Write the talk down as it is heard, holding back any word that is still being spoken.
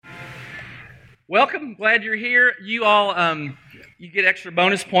Welcome. Glad you're here. You all, you get extra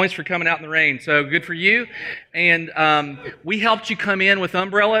bonus points for coming out in the rain, so good for you. And we helped you come in with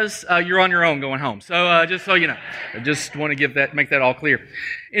umbrellas. You're on your own going home. So just so you know, I just want to make that all clear.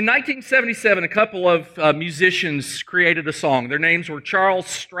 In 1977, a couple of musicians created a song. Their names were Charles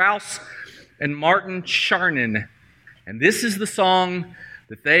Strauss and Martin Charnin. And this is the song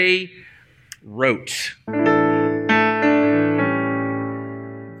that they wrote.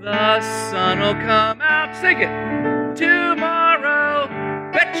 The sun will come out, sing it, tomorrow.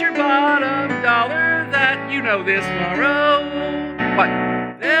 Bet your bottom dollar that you know this tomorrow. What?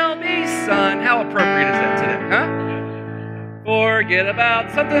 There'll be sun. How appropriate is that today, huh? Forget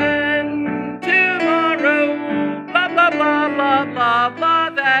about something tomorrow. Blah, blah, blah, blah, blah, blah,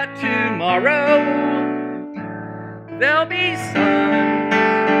 that tomorrow there'll be sun.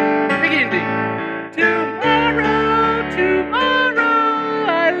 Begin to tomorrow, tomorrow.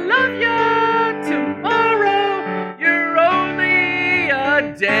 I love you tomorrow. You're only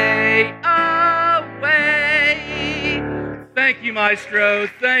a day away. Thank you, Maestro.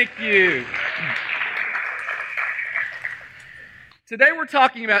 Thank you. Today we're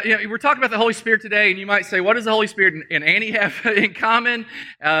talking about the Holy Spirit today, and you might say, what does the Holy Spirit and Annie have in common?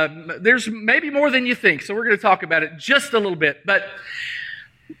 There's maybe more than you think, so we're going to talk about it just a little bit. But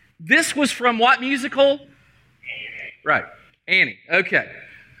this was from what musical? Right, Annie. Okay.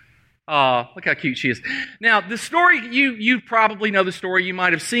 Look how cute she is. Now, the story, you probably know the story. You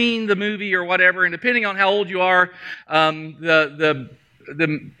might have seen the movie or whatever, and depending on how old you are,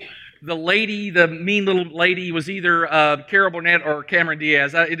 the lady, the mean little lady, was either Carol Burnett or Cameron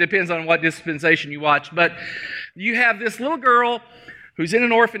Diaz. It depends on what dispensation you watch. But you have this little girl who's in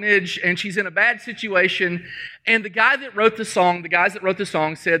an orphanage, and she's in a bad situation. And the guys that wrote the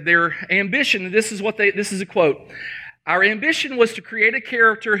song said their ambition, this is a quote, "Our ambition was to create a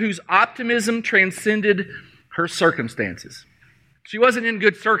character whose optimism transcended her circumstances." She wasn't in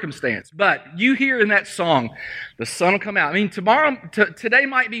good circumstance, but you hear in that song, the sun will come out. I mean, today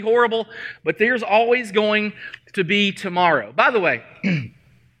might be horrible, but there's always going to be tomorrow. By the way,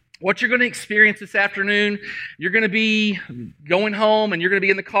 what you're going to experience this afternoon, you're going to be going home and you're going to be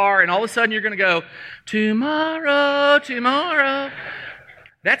in the car, and all of a sudden you're going to go, tomorrow, tomorrow.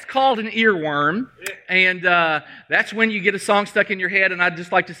 That's called an earworm, and that's when you get a song stuck in your head, and I'd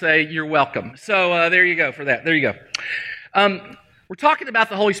just like to say you're welcome. So there you go for that. There you go. We're talking about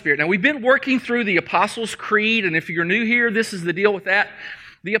the Holy Spirit. Now, we've been working through the Apostles' Creed, and if you're new here, this is the deal with that.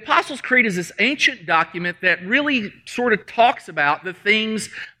 The Apostles' Creed is this ancient document that really sort of talks about the things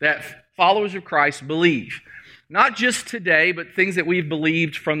that followers of Christ believe. Not just today, but things that we've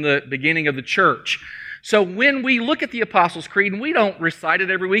believed from the beginning of the church. So when we look at the Apostles' Creed, and we don't recite it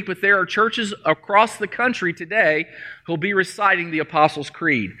every week, but there are churches across the country today who'll be reciting the Apostles'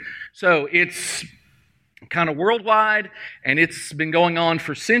 Creed. So it's kind of worldwide, and it's been going on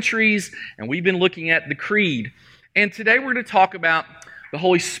for centuries, and we've been looking at the Creed. And today we're going to talk about the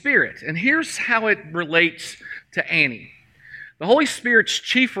Holy Spirit, and here's how it relates to Annie. The Holy Spirit's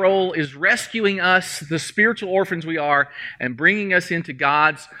chief role is rescuing us, the spiritual orphans we are, and bringing us into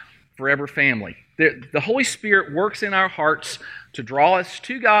God's forever family. The Holy Spirit works in our hearts to draw us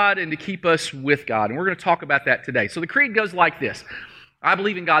to God and to keep us with God, and we're going to talk about that today. So the Creed goes like this. I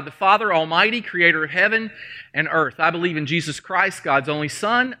believe in God the Father Almighty, creator of heaven and earth. I believe in Jesus Christ, God's only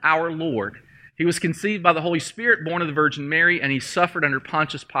Son, our Lord. He was conceived by the Holy Spirit, born of the Virgin Mary, and he suffered under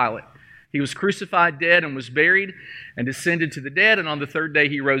Pontius Pilate. He was crucified, dead, and was buried, and descended to the dead, and on the third day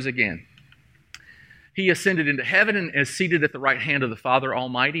he rose again. He ascended into heaven and is seated at the right hand of the Father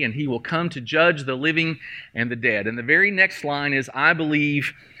Almighty, and he will come to judge the living and the dead. And the very next line is, I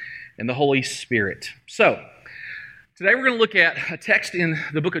believe in the Holy Spirit. So, today we're going to look at a text in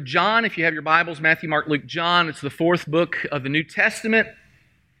the book of John. If you have your Bibles, Matthew, Mark, Luke, John. It's the fourth book of the New Testament.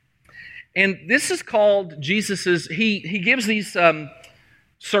 And this is called Jesus's, he gives these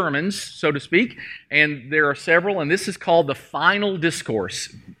sermons, so to speak, and there are several, and this is called the final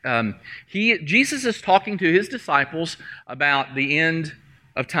discourse. Jesus is talking to his disciples about the end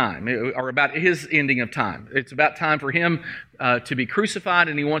of time, or about his ending of time. It's about time for him to be crucified,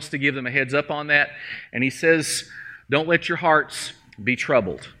 and he wants to give them a heads up on that. And he says, don't let your hearts be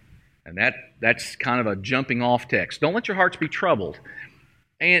troubled. And that's kind of a jumping off text. Don't let your hearts be troubled.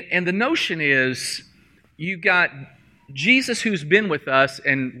 And the notion is, you've got Jesus who's been with us,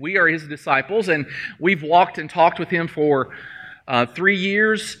 and we are his disciples, and we've walked and talked with him for 3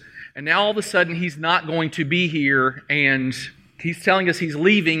 years, and now all of a sudden he's not going to be here, and he's telling us he's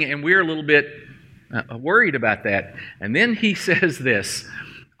leaving, and we're a little bit worried about that. And then he says this,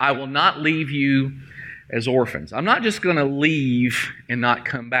 I will not leave you as orphans. I'm not just going to leave and not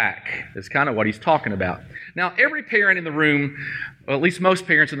come back. That's kind of what he's talking about. Now, every parent in the room, or at least most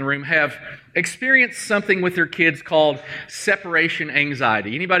parents in the room, have experienced something with their kids called separation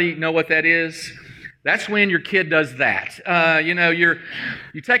anxiety. Anybody know what that is? That's when your kid does that.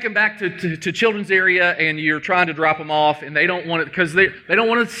 You take them back to children's area and you're trying to drop them off, and they don't want it because they don't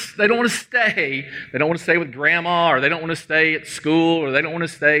want to stay. They don't want to stay with grandma, or they don't want to stay at school, or they don't want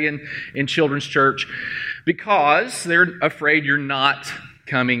to stay in children's church because they're afraid you're not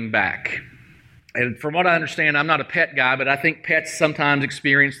coming back. And from what I understand, I'm not a pet guy, but I think pets sometimes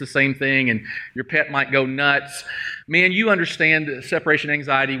experience the same thing, and your pet might go nuts. Man, you understand separation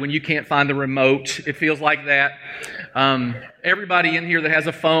anxiety when you can't find the remote. It feels like that. Everybody in here that has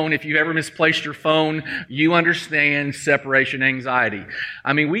a phone, if you ever misplaced your phone, you understand separation anxiety.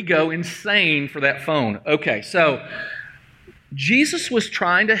 I mean, we go insane for that phone. Okay, so Jesus was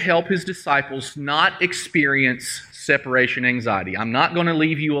trying to help his disciples not experience separation anxiety. I'm not going to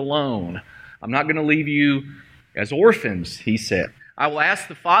leave you alone. I'm not going to leave you as orphans, he said. I will ask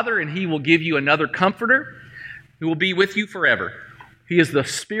the Father, and he will give you another comforter who will be with you forever. He is the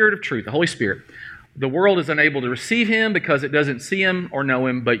Spirit of truth, the Holy Spirit. The world is unable to receive him because it doesn't see him or know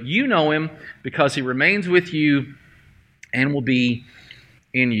him, but you know him because he remains with you and will be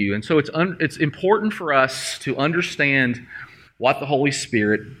in you. And so it's important for us to understand what the Holy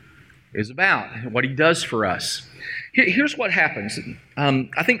Spirit is about and what he does for us. Here's what happens.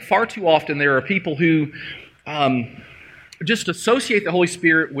 I think far too often there are people who just associate the Holy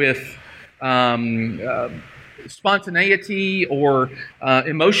Spirit with spontaneity or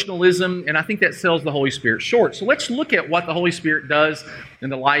emotionalism, and I think that sells the Holy Spirit short. So let's look at what the Holy Spirit does in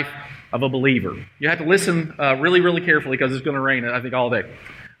the life of a believer. You have to listen really, really carefully because it's going to rain, I think, all day.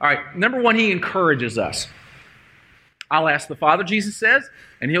 All right, number one, he encourages us. I'll ask the Father, Jesus says,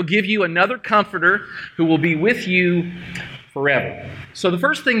 and he'll give you another comforter who will be with you forever. So the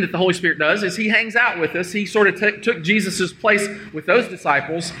first thing that the Holy Spirit does is he hangs out with us. He sort of took Jesus' place with those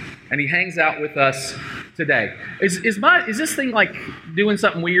disciples, and he hangs out with us today. Is this thing like doing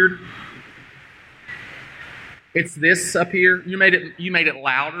something weird? It's this up here. You made it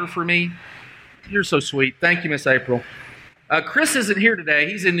louder for me. You're so sweet. Thank you, Miss April. Chris isn't here today.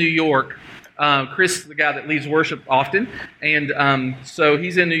 He's in New York. Chris, the guy that leads worship often, and so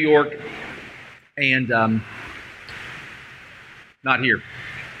he's in New York, and not here.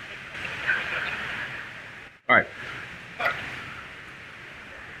 All right.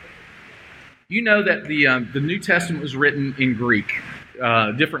 You know that the New Testament was written in Greek,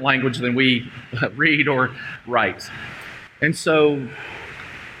 different language than we read or write, and so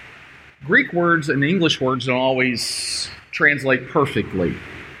Greek words and English words don't always translate perfectly.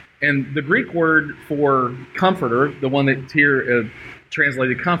 And the Greek word for comforter, the one that's here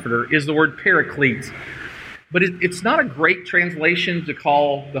translated comforter, is the word paraclete. But it's not a great translation to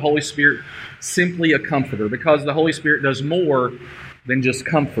call the Holy Spirit simply a comforter, because the Holy Spirit does more than just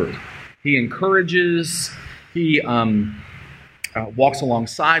comfort. He encourages, he walks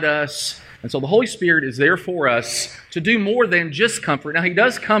alongside us. And so the Holy Spirit is there for us to do more than just comfort. Now, he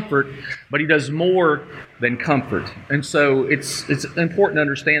does comfort, but he does more than comfort. And so it's important to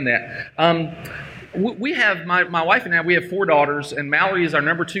understand that. We have, my wife and I, we have 4 daughters, and Mallory is our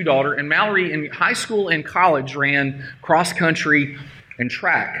number 2 daughter. And Mallory in high school and college ran cross country and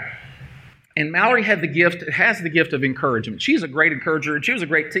track. And Mallory has the gift of encouragement. She's a great encourager, and she was a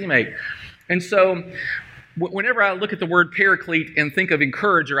great teammate. And so whenever I look at the word paraclete and think of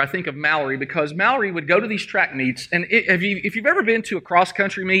encourager, I think of Mallory, because Mallory would go to these track meets. And if you've ever been to a cross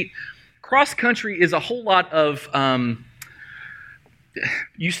country meet, cross country is a whole lot of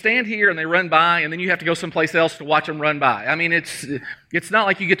you stand here and they run by, and then you have to go someplace else to watch them run by. I mean, it's not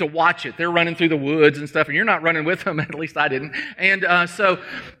like you get to watch it. They're running through the woods and stuff, and you're not running with them. At least I didn't. And so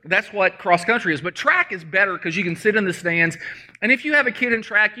that's what cross country is. But track is better because you can sit in the stands. And if you have a kid in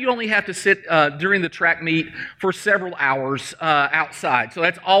track, you only have to sit during the track meet for several hours outside. So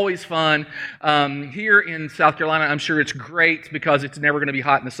that's always fun. Here in South Carolina, I'm sure it's great because it's never going to be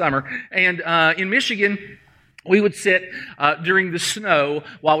hot in the summer. And in Michigan, we would sit during the snow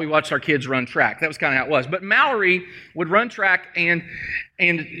while we watched our kids run track. That was kind of how it was. But Mallory would run track, and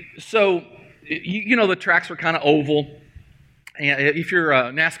so, you know, the tracks were kind of oval. And if you're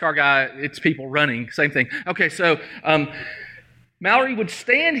a NASCAR guy, it's people running. Same thing. Okay, so Mallory would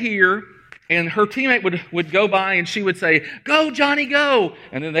stand here, and her teammate would go by, and she would say, "Go, Johnny, go!"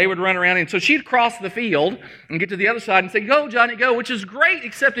 And then they would run around, and so she'd cross the field and get to the other side and say, "Go, Johnny, go," which is great,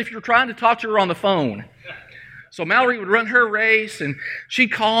 except if you're trying to talk to her on the phone. So Mallory would run her race, and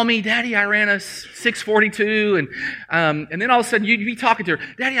she'd call me, Daddy, I ran a 6:42, and then all of a sudden you'd be talking to her,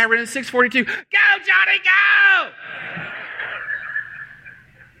 Daddy, I ran a 6:42. Go, Johnny, go!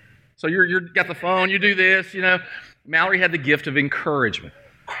 So you're got the phone, you do this, you know. Mallory had the gift of encouragement.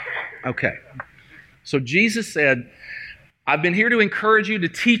 Okay. So Jesus said, I've been here to encourage you, to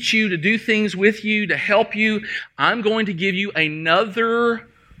teach you, to do things with you, to help you. I'm going to give you another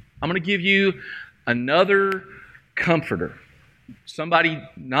comforter. Somebody,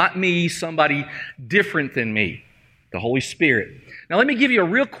 not me, somebody different than me, the Holy Spirit. Now let me give you a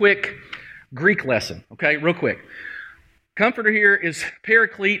real quick Greek lesson, okay, real quick. Comforter here is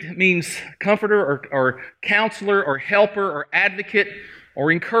paraclete. It means comforter or counselor or helper or advocate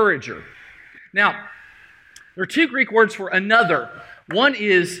or encourager. Now, there are two Greek words for another. One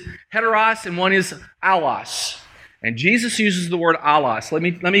is heteros and one is allos. And Jesus uses the word allos. Let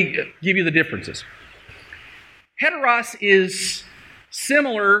me give you the differences. Heteros is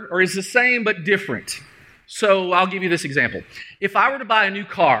similar or is the same but different. So I'll give you this example. If I were to buy a new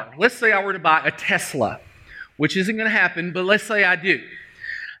car, let's say I were to buy a Tesla, which isn't going to happen, but let's say I do.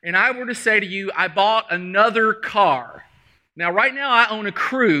 And I were to say to you, I bought another car. Now, right now I own a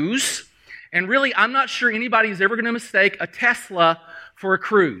Cruise, and really I'm not sure anybody's ever going to mistake a Tesla for a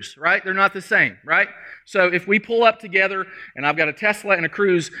Cruise, right? They're not the same, right? So if we pull up together and I've got a Tesla and a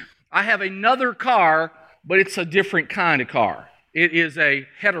Cruise, I have another car, but it's a different kind of car. It is a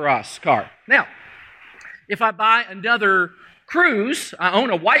heteros car. Now, if I buy another Cruise, I own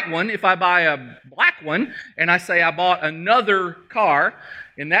a white one. If I buy a black one and I say I bought another car,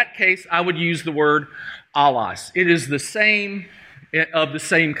 in that case, I would use the word allos. It is the same, of the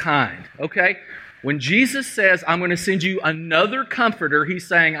same kind, okay? When Jesus says, I'm going to send you another comforter, he's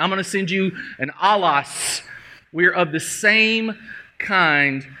saying, I'm going to send you an allos. We're of the same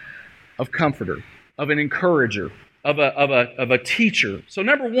kind of comforter, of an encourager, of a teacher. So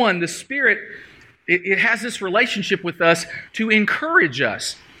number one, the Spirit, it has this relationship with us to encourage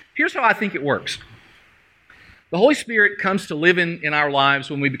us. Here's how I think it works. The Holy Spirit comes to live in our lives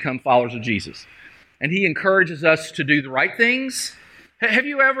when we become followers of Jesus. And He encourages us to do the right things. Have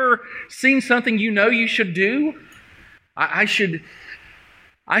you ever seen something you know you should do? I should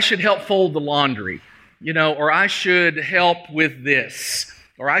help fold the laundry, or I should help with this.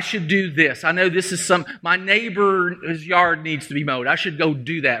 Or I should do this. I know this is my neighbor's yard needs to be mowed. I should go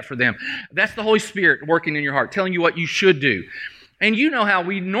do that for them. That's the Holy Spirit working in your heart, telling you what you should do. And you know how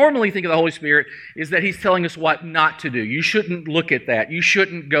we normally think of the Holy Spirit is that He's telling us what not to do. You shouldn't look at that. You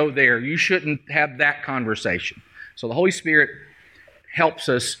shouldn't go there. You shouldn't have that conversation. So the Holy Spirit helps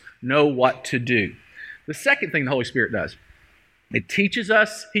us know what to do. The second thing the Holy Spirit does, He teaches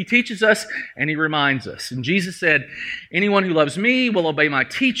us, and He reminds us. And Jesus said, anyone who loves me will obey my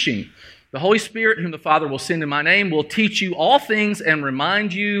teaching. The Holy Spirit, whom the Father will send in my name, will teach you all things and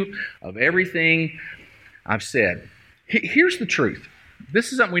remind you of everything I've said. Here's the truth.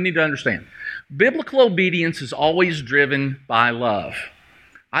 This is something we need to understand. Biblical obedience is always driven by love.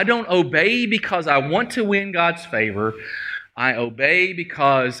 I don't obey because I want to win God's favor. I obey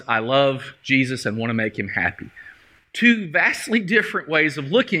because I love Jesus and want to make Him happy. Two vastly different ways of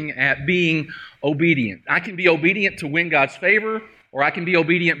looking at being obedient. I can be obedient to win God's favor, or I can be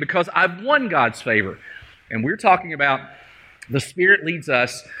obedient because I've won God's favor. And we're talking about the Spirit leads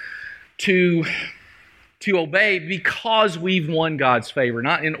us to obey because we've won God's favor,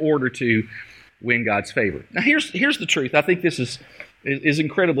 not in order to win God's favor. Now here's the truth. I think this is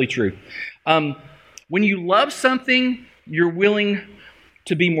incredibly true. When you love something, you're willing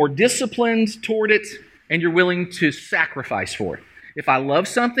to be more disciplined toward it, and you're willing to sacrifice for it. If I love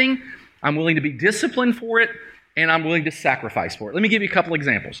something, I'm willing to be disciplined for it, and I'm willing to sacrifice for it. Let me give you a couple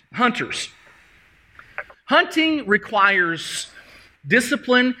examples. Hunters. Hunting requires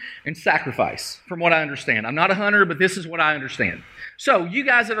discipline and sacrifice, from what I understand. I'm not a hunter, but this is what I understand. So you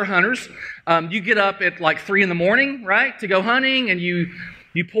guys that are hunters, you get up at like 3 a.m, right, to go hunting, and you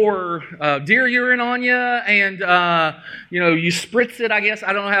pour deer urine on you, and you spritz it, I guess.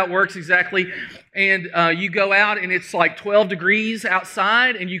 I don't know how it works exactly. And you go out, and it's like 12 degrees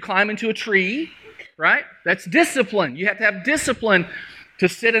outside, and you climb into a tree, right? That's discipline. You have to have discipline to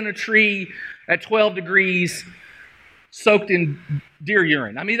sit in a tree at 12 degrees soaked in deer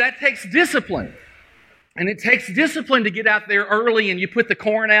urine. I mean, that takes discipline. And it takes discipline to get out there early, and you put the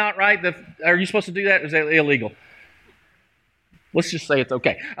corn out, right? Are you supposed to do that? Or is that illegal? Let's just say it's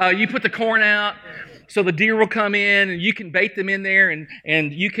okay. You put the corn out so the deer will come in, and you can bait them in there,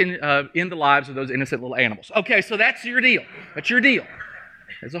 and you can end the lives of those innocent little animals. Okay, so that's your deal. That's your deal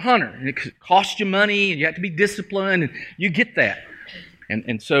as a hunter. And it costs you money, and you have to be disciplined, and you get that.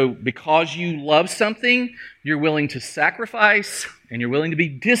 And so because you love something, you're willing to sacrifice and you're willing to be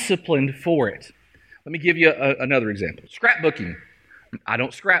disciplined for it. Let me give you another example. Scrapbooking. I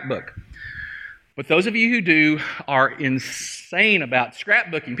don't scrapbook. But those of you who do are insane about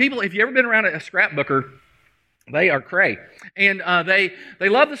scrapbooking. People, if you've ever been around a scrapbooker, they are cray. And they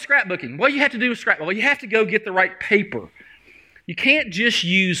love the scrapbooking. What you have to do with scrapbook? Well, you have to go get the right paper. You can't just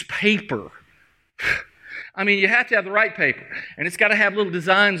use paper. I mean, you have to have the right paper. And it's got to have little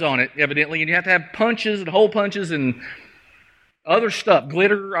designs on it, evidently. And you have to have punches and hole punches and other stuff,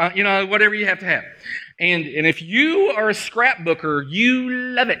 glitter, whatever you have to have. And if you are a scrapbooker, you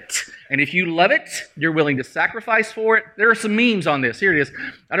love it. And if you love it, you're willing to sacrifice for it. There are some memes on this. Here it is.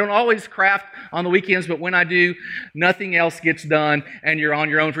 I don't always craft on the weekends, but when I do, nothing else gets done, and you're on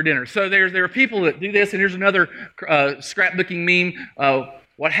your own for dinner. So there are people that do this, and here's another scrapbooking meme.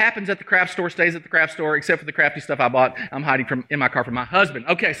 What happens at the craft store stays at the craft store, except for the crafty stuff I bought. I'm hiding in my car from my husband.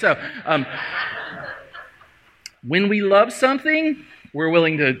 Okay, so when we love something, we're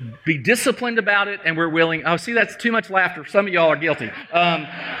willing to be disciplined about it, and we're willing... Oh, see, that's too much laughter. Some of y'all are guilty.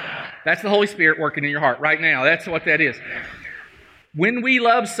 That's the Holy Spirit working in your heart right now. That's what that is. When we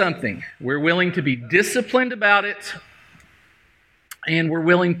love something, we're willing to be disciplined about it, and we're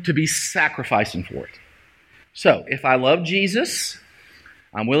willing to be sacrificing for it. So, if I love Jesus,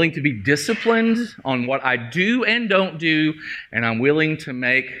 I'm willing to be disciplined on what I do and don't do, and I'm willing to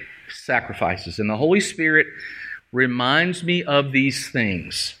make sacrifices. And the Holy Spirit reminds me of these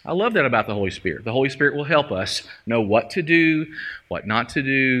things. I love that about the Holy Spirit. The Holy Spirit will help us know what to do, what not to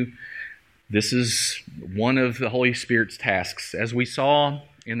do. This is one of the Holy Spirit's tasks. As we saw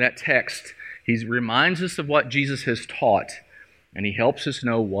in that text, He reminds us of what Jesus has taught, and He helps us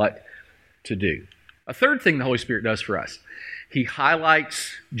know what to do. A third thing the Holy Spirit does for us, He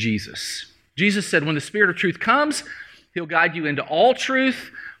highlights Jesus. Jesus said, when the Spirit of truth comes, He'll guide you into all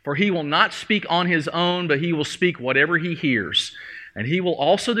truth, for He will not speak on His own, but He will speak whatever He hears. And He will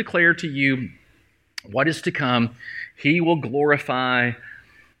also declare to you what is to come. He will glorify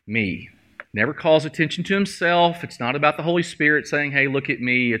me. Never calls attention to Himself. It's not about the Holy Spirit saying, hey, look at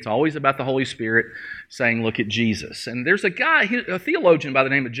me. It's always about the Holy Spirit saying, look at Jesus. And there's a guy, a theologian by the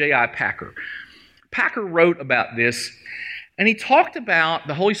name of J.I. Packer. Packer wrote about this, and he talked about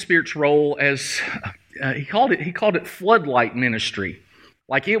the Holy Spirit's role as, he called it floodlight ministry.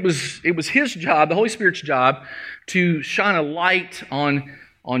 Like it was His job, the Holy Spirit's job, to shine a light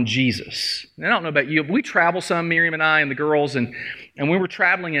on Jesus. And I don't know about you, but we travel some, Miriam and I and the girls, and when we're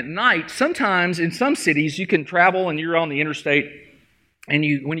traveling at night, sometimes in some cities you can travel and you're on the interstate, and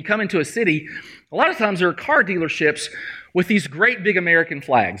when you come into a city, a lot of times there are car dealerships with these great big American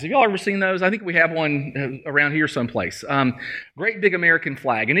flags. Have y'all ever seen those? I think we have one around here someplace. Great big American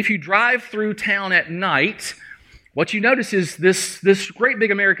flag. And if you drive through town at night, what you notice is this great big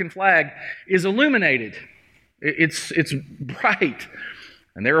American flag is illuminated. It's bright.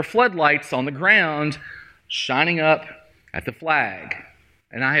 And there are floodlights on the ground shining up at the flag.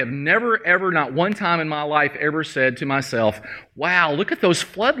 And I have never, ever, not one time in my life, ever said to myself, wow, look at those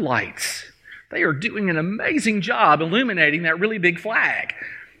floodlights. They are doing an amazing job illuminating that really big flag.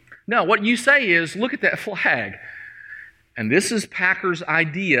 No, what you say is, look at that flag. And this is Packer's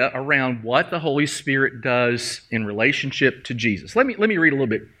idea around what the Holy Spirit does in relationship to Jesus. Let me read a little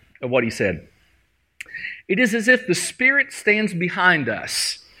bit of what he said. It is as if the Spirit stands behind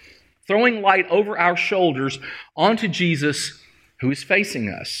us, throwing light over our shoulders onto Jesus who is facing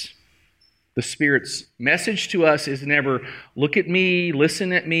us. The Spirit's message to us is never, look at me,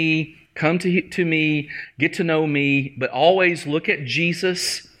 listen at me, come to me, get to know me, but always look at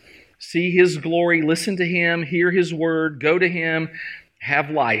Jesus, see His glory, listen to Him, hear His word, go to Him, have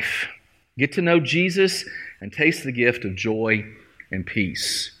life. Get to know Jesus and taste the gift of joy and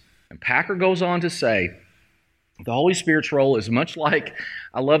peace. And Packer goes on to say, the Holy Spirit's role is much like,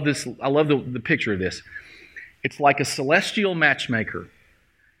 I love the picture of this. It's like a celestial matchmaker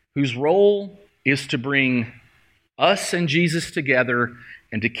whose role is to bring us and Jesus together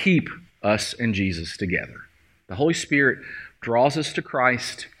and to keep us and Jesus together. The Holy Spirit draws us to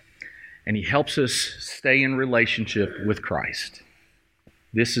Christ, and He helps us stay in relationship with Christ.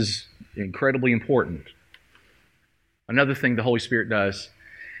 This is incredibly important. Another thing the Holy Spirit does,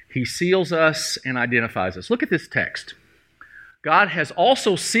 He seals us and identifies us. Look at this text. God has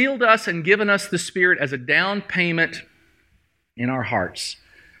also sealed us and given us the Spirit as a down payment in our hearts.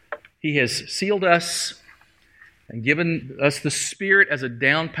 He has sealed us and given us the Spirit as a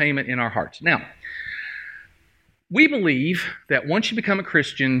down payment in our hearts. Now, we believe that once you become a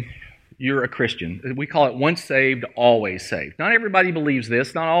Christian, you're a Christian. We call it once saved, always saved. Not everybody believes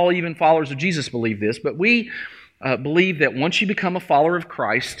this. Not all even followers of Jesus believe this, but we believe that once you become a follower of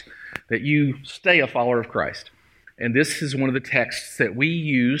Christ, that you stay a follower of Christ. And this is one of the texts that we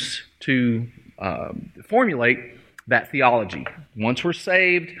use to formulate that theology. Once we're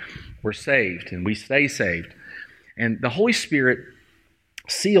saved, and we stay saved. And the Holy Spirit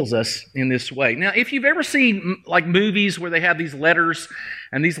seals us in this way. Now, if you've ever seen like movies where they have these letters,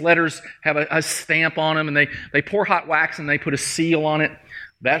 and these letters have a stamp on them, and they pour hot wax and they put a seal on it,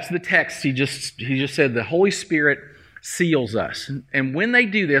 that's the text. He just said the Holy Spirit seals us. And when they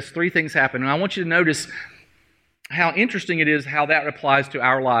do this, three things happen. And I want you to notice how interesting it is how that applies to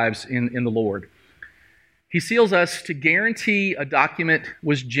our lives in the Lord. He seals us to guarantee a document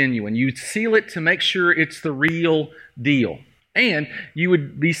was genuine. You seal it to make sure it's the real deal. And you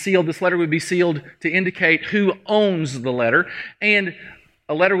would be sealed, this letter would be sealed to indicate who owns the letter. And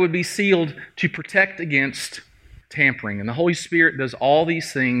a letter would be sealed to protect against tampering. And the Holy Spirit does all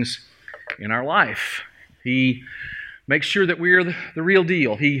these things in our life. He makes sure that we're the real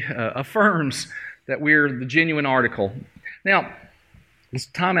deal. He affirms that we're the genuine article. Now, let's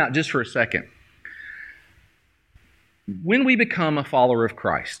time out just for a second. When we become a follower of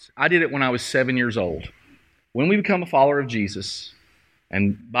Christ, I did it when I was 7 years old. When we become a follower of Jesus,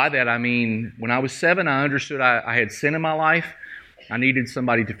 and by that I mean when I was 7, I understood I had sin in my life. I needed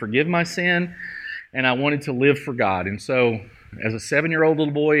somebody to forgive my sin, and I wanted to live for God. And so, as a 7-year-old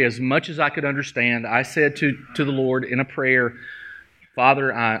little boy, as much as I could understand, I said to the Lord in a prayer,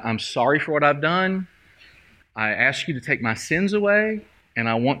 Father, I'm sorry for what I've done. I ask you to take my sins away, and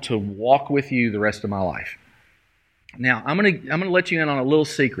I want to walk with you the rest of my life. Now, I'm going to let you in on a little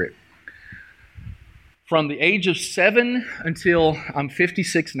secret. From the age of 7 until I'm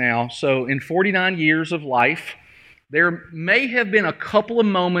 56 now, so in 49 years of life, there may have been a couple of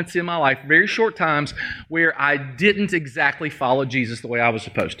moments in my life, very short times, where I didn't exactly follow Jesus the way I was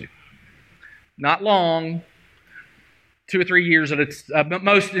supposed to. Not long, 2 or 3 years at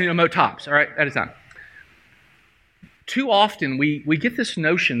most tops, all right, at a time. Too often we get this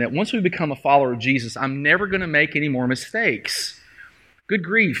notion that once we become a follower of Jesus, I'm never going to make any more mistakes. Good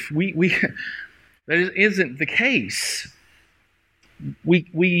grief, that isn't the case.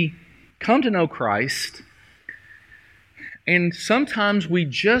 We come to know Christ, and sometimes we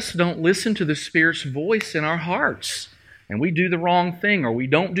just don't listen to the Spirit's voice in our hearts, and we do the wrong thing, or we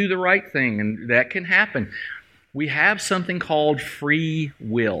don't do the right thing, and that can happen. We have something called free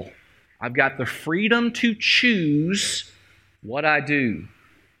will. I've got the freedom to choose what I do.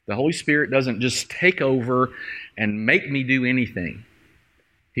 The Holy Spirit doesn't just take over and make me do anything.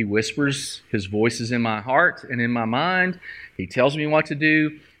 He whispers His voices in my heart and in my mind. He tells me what to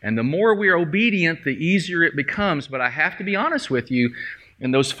do. And the more we're obedient, the easier it becomes. But I have to be honest with you,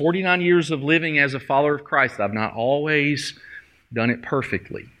 in those 49 years of living as a follower of Christ, I've not always done it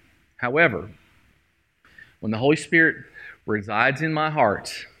perfectly. However, when the Holy Spirit resides in my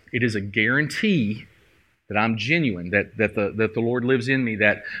heart, it is a guarantee that I'm genuine, that the Lord lives in me,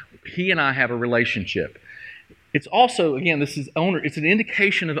 that He and I have a relationship. It's also, again, it's an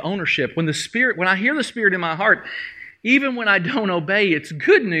indication of ownership. When I hear the Spirit in my heart, even when I don't obey, it's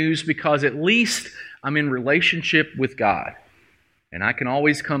good news because at least I'm in relationship with God. And I can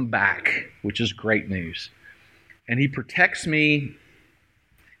always come back, which is great news. And He protects me.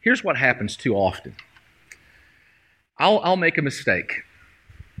 Here's what happens too often. I'll make a mistake.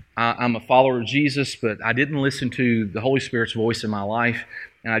 I'm a follower of Jesus, but I didn't listen to the Holy Spirit's voice in my life,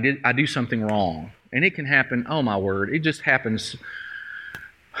 and I do something wrong. And it can happen, oh my word, it just happens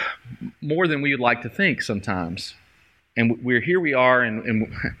more than we would like to think sometimes. And we are, and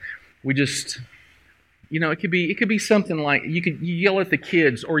we just, it could be something like you yell at the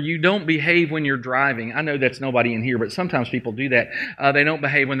kids, or you don't behave when you're driving. I know that's nobody in here, but sometimes people do that. They don't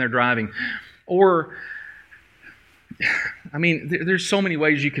behave when they're driving. Or, there's so many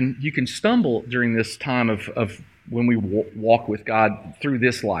ways you can stumble during this time of when we walk with God through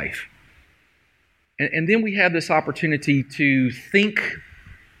this life. And then we have this opportunity to think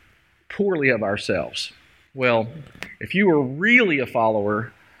poorly of ourselves. Well, if you were really a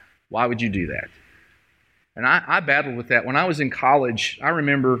follower, why would you do that? And I battled with that. When I was in college, I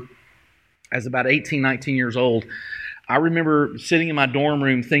remember as about 18, 19 years old, I remember sitting in my dorm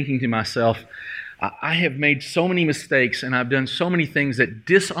room thinking to myself, I have made so many mistakes and I've done so many things that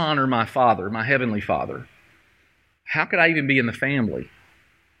dishonor my Father, my Heavenly Father. How could I even be in the family?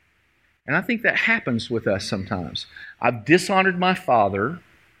 And I think that happens with us sometimes. I've dishonored my Father.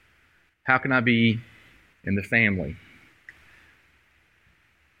 How can I be in the family?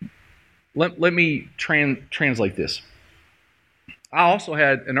 Let me translate this. I also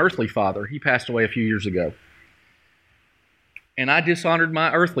had an earthly father. He passed away a few years ago. And I dishonored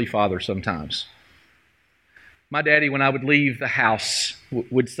my earthly father sometimes. My daddy, when I would leave the house,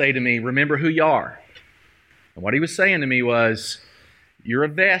 would say to me, remember who you are. And what he was saying to me was, you're a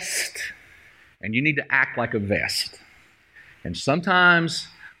vest, and you need to act like a vest. And sometimes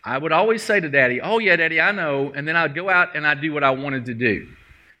I would always say to Daddy, oh yeah, Daddy, I know. And then I'd go out and I'd do what I wanted to do.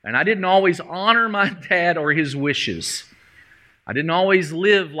 And I didn't always honor my dad or his wishes. I didn't always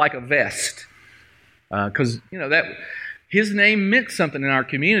live like a vest. Because, that his name meant something in our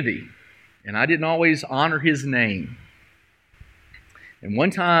community. And I didn't always honor his name. And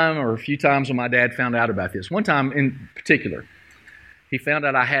one time, or a few times when my dad found out about this, one time in particular, he found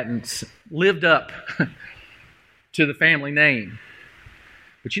out I hadn't lived up to the family name.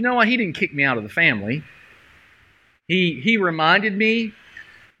 But you know what? He didn't kick me out of the family. He reminded me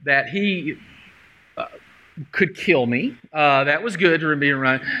that he could kill me. That was good to be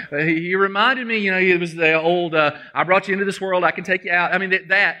reminded. He reminded me, it was the old, I brought you into this world, I can take you out. I mean,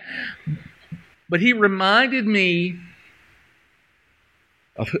 that. But he reminded me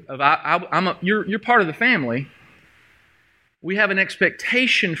you're part of the family. We have an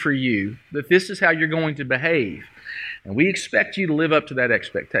expectation for you that this is how you're going to behave. And we expect you to live up to that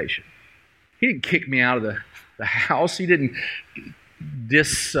expectation. He didn't kick me out of the house. He didn't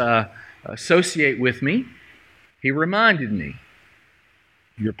disassociate with me. He reminded me,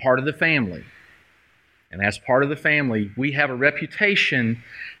 you're part of the family. And as part of the family, we have a reputation,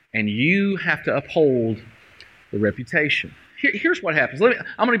 and you have to uphold the reputation. Here's what happens.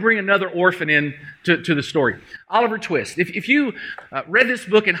 I'm going to bring another orphan in to the story. Oliver Twist. If you read this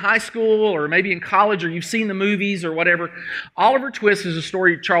book in high school or maybe in college or you've seen the movies or whatever, Oliver Twist is a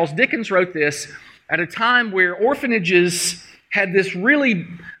story. Charles Dickens wrote this at a time where orphanages had this really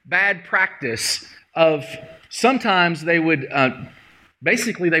bad practice of sometimes they would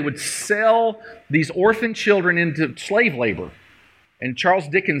they would sell these orphan children into slave labor. And Charles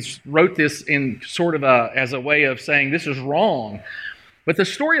Dickens wrote this in sort of as a way of saying this is wrong. But the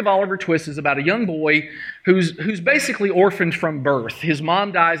story of Oliver Twist is about a young boy who's basically orphaned from birth. His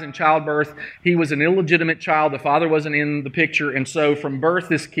mom dies in childbirth. He was an illegitimate child. The father wasn't in the picture. And so from birth,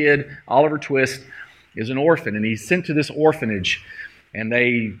 this kid, Oliver Twist, is an orphan. And he's sent to this orphanage. And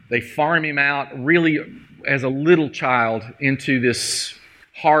they farm him out really as a little child into this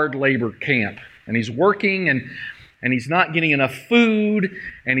hard labor camp. And he's working and he's not getting enough food,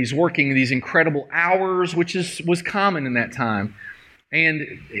 and he's working these incredible hours, which was common in that time.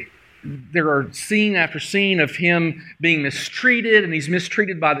 And there are scene after scene of him being mistreated, and he's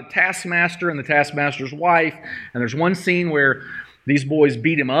mistreated by the taskmaster and the taskmaster's wife. And there's one scene where these boys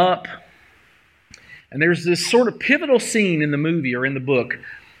beat him up. And there's this sort of pivotal scene in the movie or in the book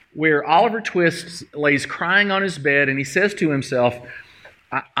where Oliver Twist lays crying on his bed, and he says to himself,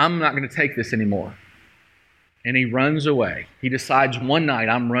 I'm not going to take this anymore. And he runs away. He decides one night,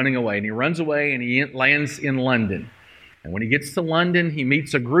 I'm running away. And he runs away and he lands in London. And when he gets to London, he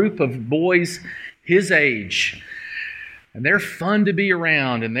meets a group of boys his age. And they're fun to be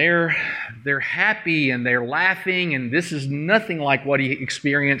around. And they're happy and they're laughing. And this is nothing like what he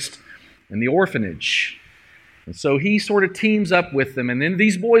experienced in the orphanage. And so he sort of teams up with them. And then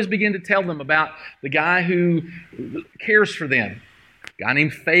these boys begin to tell them about the guy who cares for them. Guy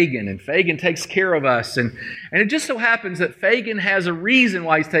named Fagin, and Fagin takes care of us. And it just so happens that Fagin has a reason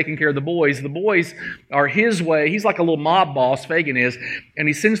why he's taking care of the boys. The boys are his way. He's like a little mob boss, Fagin is, and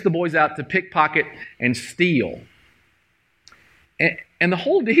he sends the boys out to pickpocket and steal. And the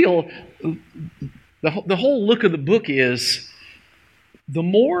whole deal, the whole look of the book is, the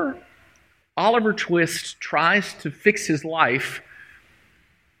more Oliver Twist tries to fix his life,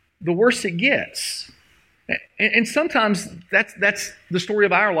 the worse it gets. And sometimes that's the story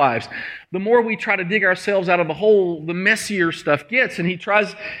of our lives. The more we try to dig ourselves out of a hole, the messier stuff gets. And he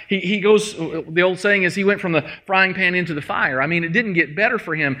goes, the old saying is he went from the frying pan into the fire. I mean, it didn't get better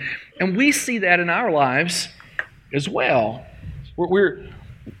for him. And we see that in our lives as well.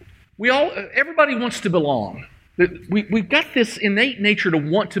 Everybody wants to belong. We've got this innate nature to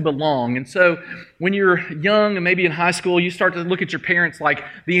want to belong. And so when you're young and maybe in high school, you start to look at your parents like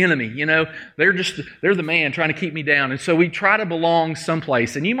the enemy. They're the man trying to keep me down. And so we try to belong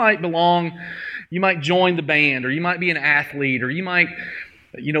someplace. And you might join the band, or you might be an athlete, or you might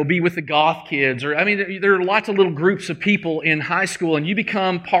be with the goth kids. Or there are lots of little groups of people in high school, and you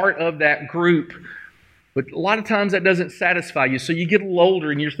become part of that group. But a lot of times that doesn't satisfy you. So you get a little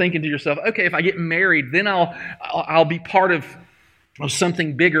older and you're thinking to yourself, okay, if I get married, then I'll be part of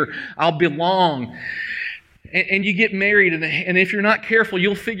something bigger. I'll belong. and you get married, and if you're not careful,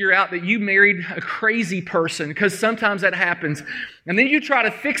 you'll figure out that you married a crazy person, because sometimes that happens. And then you try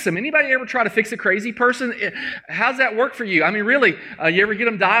to fix them. Anybody ever try to fix a crazy person? How's that work for you? I mean, really, you ever get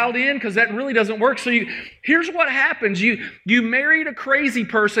them dialed in? Because that really doesn't work. So here's what happens. You married a crazy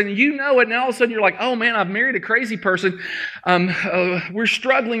person, and you know it, and all of a sudden you're like, oh man, I've married a crazy person. We're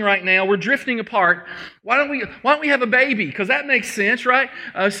struggling right now. We're drifting apart. Why don't we have a baby? Because that makes sense, right?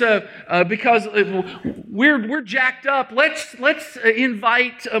 Because we're jacked up. Let's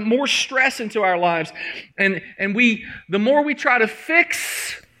invite more stress into our lives, and the more we try to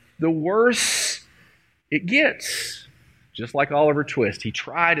fix, the worse it gets. Just like Oliver Twist, he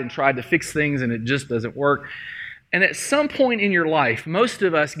tried to fix things, and it just doesn't work. And at some point in your life, most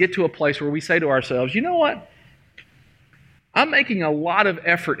of us get to a place where we say to ourselves, you know what? I'm making a lot of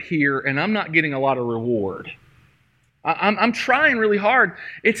effort here, and I'm not getting a lot of reward. I'm trying really hard.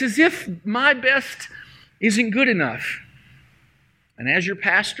 It's as if my best isn't good enough. And as your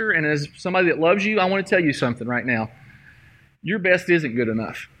pastor and as somebody that loves you, I want to tell you something right now. Your best isn't good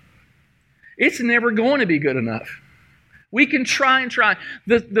enough. It's never going to be good enough. We can try and try.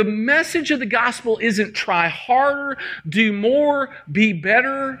 The message of the gospel isn't try harder, do more, be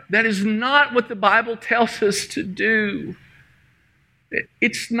better. That is not what the Bible tells us to do.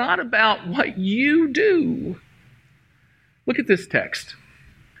 It's not about what you do. Look at this text.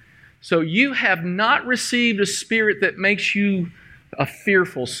 So you have not received a spirit that makes you a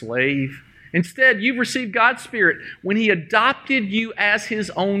fearful slave. Instead, you've received God's Spirit when He adopted you as His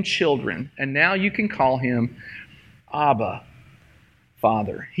own children. And now you can call Him Abba,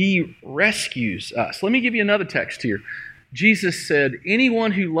 Father. He rescues us. Let me give you another text here. Jesus said,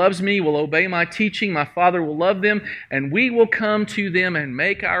 anyone who loves me will obey my teaching. My Father will love them, and we will come to them and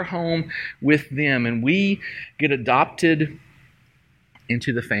make our home with them. And we get adopted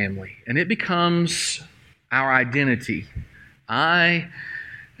into the family. And it becomes our identity. I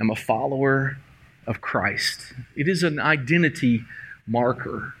am a follower of Christ. It is an identity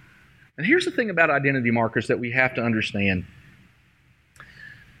marker. And here's the thing about identity markers that we have to understand.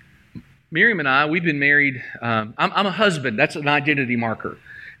 Miriam and I, we've been married. I'm a husband. That's an identity marker.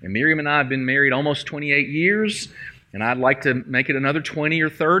 And Miriam and I have been married almost 28 years. And I'd like to make it another 20 or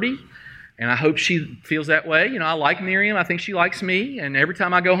 30. And I hope she feels that way. You know, I like Miriam. I think she likes me. And every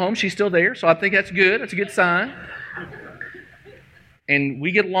time I go home, she's still there. So I think that's good. That's a good sign. And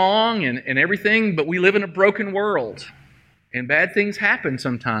we get along and everything, but we live in a broken world. And bad things happen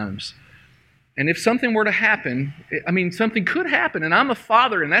sometimes. And if something were to happen, something could happen. And I'm a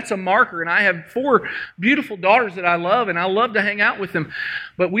father, and that's a marker. And I have 4 beautiful daughters that I love, and I love to hang out with them.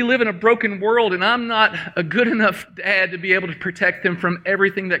 But we live in a broken world, and I'm not a good enough dad to be able to protect them from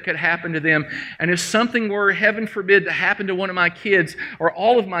everything that could happen to them. And if something were, heaven forbid, to happen to one of my kids or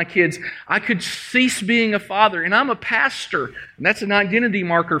all of my kids, I could cease being a father. And I'm a pastor, and that's an identity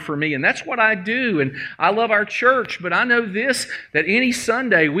marker for me. And that's what I do. And I love our church, but I know this, that any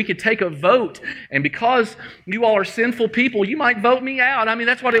Sunday we could take a vote. And because you all are sinful people, you might vote me out.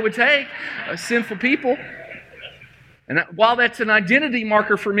 That's what it would take, sinful people. And while that's an identity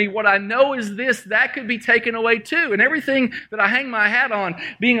marker for me, what I know is this, that could be taken away too. And everything that I hang my hat on,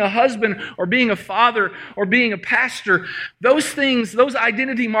 being a husband or being a father or being a pastor, those things, those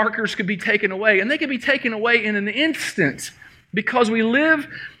identity markers could be taken away. And they could be taken away in an instant because we live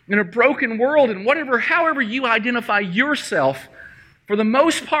in a broken world. And however you identify yourself, for the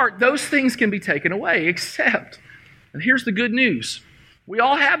most part, those things can be taken away, except, and here's the good news. We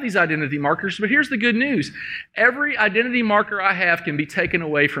all have these identity markers, but here's the good news. Every identity marker I have can be taken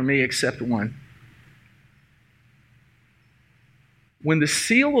away from me except one. When the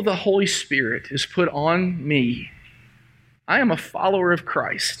seal of the Holy Spirit is put on me, I am a follower of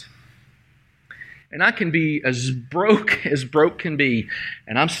Christ. And I can be as broke can be,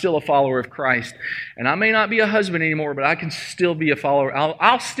 and I'm still a follower of Christ. And I may not be a husband anymore, but I can still be a follower.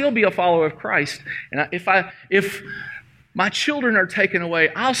 I'll still be a follower of Christ. And if my children are taken away,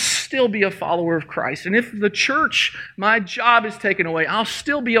 I'll still be a follower of Christ. And if the church, my job is taken away, I'll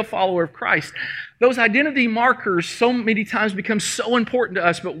still be a follower of Christ. Those identity markers so many times become so important to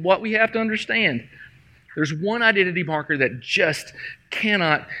us, but what we have to understand, there's one identity marker that just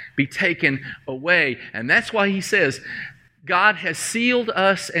cannot be taken away. And that's why he says, God has sealed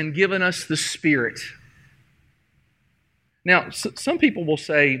us and given us the Spirit. Now, some people will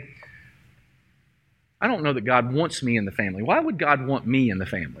say, I don't know that God wants me in the family. Why would God want me in the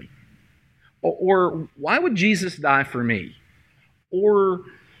family? Or why would Jesus die for me? Or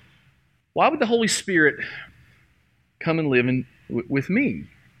why would the Holy Spirit come and live with me?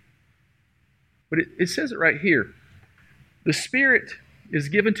 But it says it right here. The Spirit is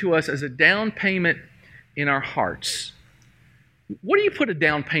given to us as a down payment in our hearts, what do you put a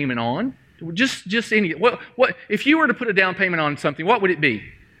down payment on? Just any. What if you were to put a down payment on something? What would it be?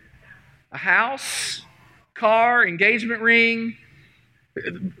 A house, car, engagement ring,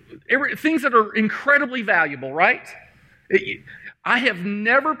 things that are incredibly valuable, right? I've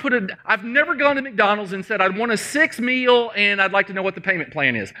never gone to McDonald's and said I'd want a 6 meal and I'd like to know what the payment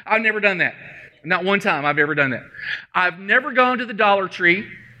plan is. I've never done that. Not one time I've ever done that. I've never gone to the Dollar Tree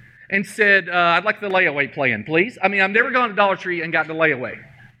and said, I'd like the layaway plan, please. I mean, I've never gone to Dollar Tree and gotten a layaway.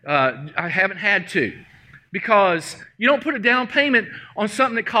 I haven't had to. Because you don't put a down payment on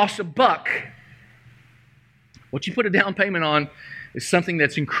something that costs $1. What you put a down payment on is something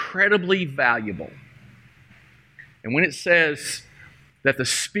that's incredibly valuable. And when it says that the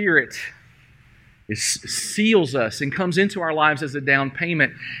Spirit seals us and comes into our lives as a down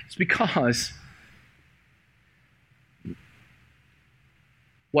payment, it's because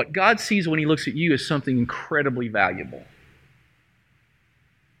what God sees when He looks at you is something incredibly valuable.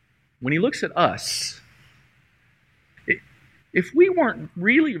 When He looks at us, if we weren't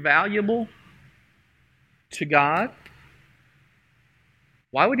really valuable to God,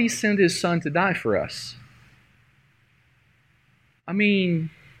 why would He send His Son to die for us? I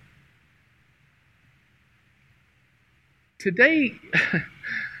mean, today,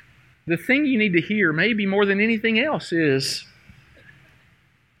 the thing you need to hear, maybe more than anything else, is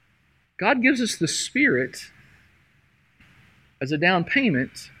God gives us the Spirit as a down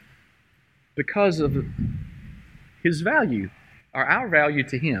payment because of His value, or our value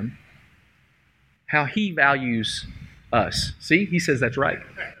to Him, how He values us. See, He says that's right.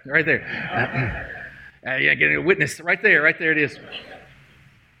 Right there. Yeah, getting a witness. Right there it is.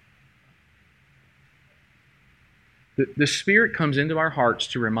 The Spirit comes into our hearts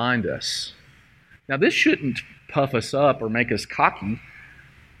to remind us. Now, this shouldn't puff us up or make us cocky.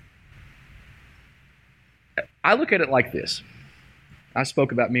 I look at it like this. I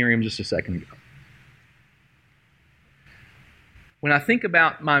spoke about Miriam just a second ago. When I think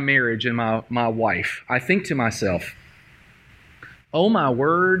about my marriage and my wife, I think to myself, oh my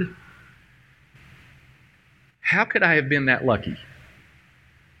word, how could I have been that lucky?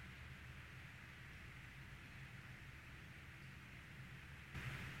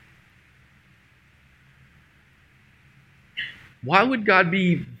 Why would God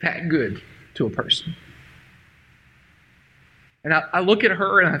be that good to a person? And I look at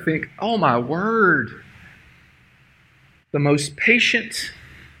her and I think, oh my word, the most patient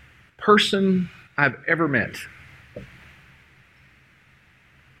person I've ever met.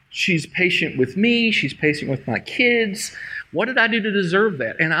 She's patient with me. She's patient with my kids. What did I do to deserve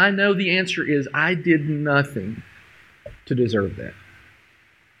that? And I know the answer is I did nothing to deserve that.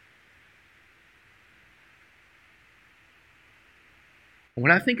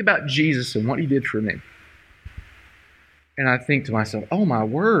 When I think about Jesus and what He did for me, and I think to myself, oh my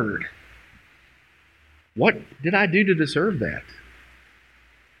word, what did I do to deserve that?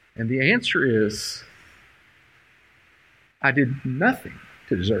 And the answer is, I did nothing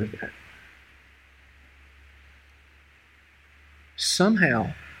to deserve that.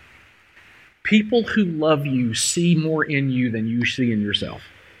 Somehow, people who love you see more in you than you see in yourself.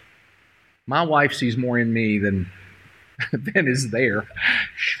 My wife sees more in me than is there.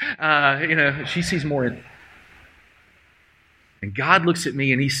 She sees more in. And God looks at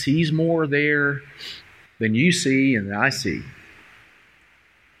me and He sees more there than you see and than I see.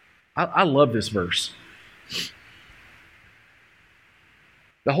 I love this verse.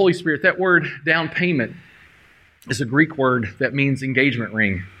 The Holy Spirit, that word down payment, is a Greek word that means engagement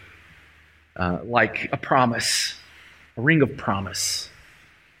ring, like a promise, a ring of promise.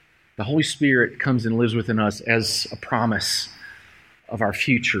 The Holy Spirit comes and lives within us as a promise of our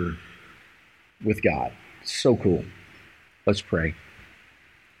future with God. It's so cool. Let's pray.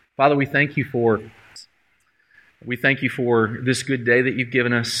 Father, we thank you for this good day that you've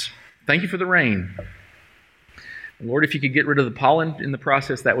given us. Thank you for the rain. And Lord, if you could get rid of the pollen in the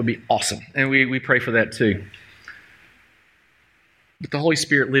process, that would be awesome. And we pray for that too. But the Holy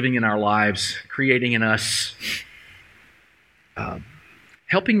Spirit living in our lives, creating in us,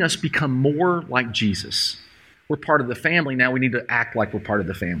 helping us become more like Jesus. We're part of the family. Now we need to act like we're part of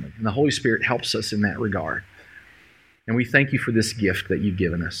the family. And the Holy Spirit helps us in that regard. And we thank you for this gift that you've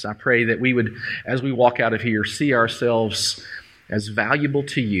given us. I pray that we would, as we walk out of here, see ourselves as valuable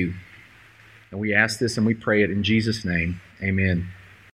to you. And we ask this and we pray it in Jesus' name. Amen.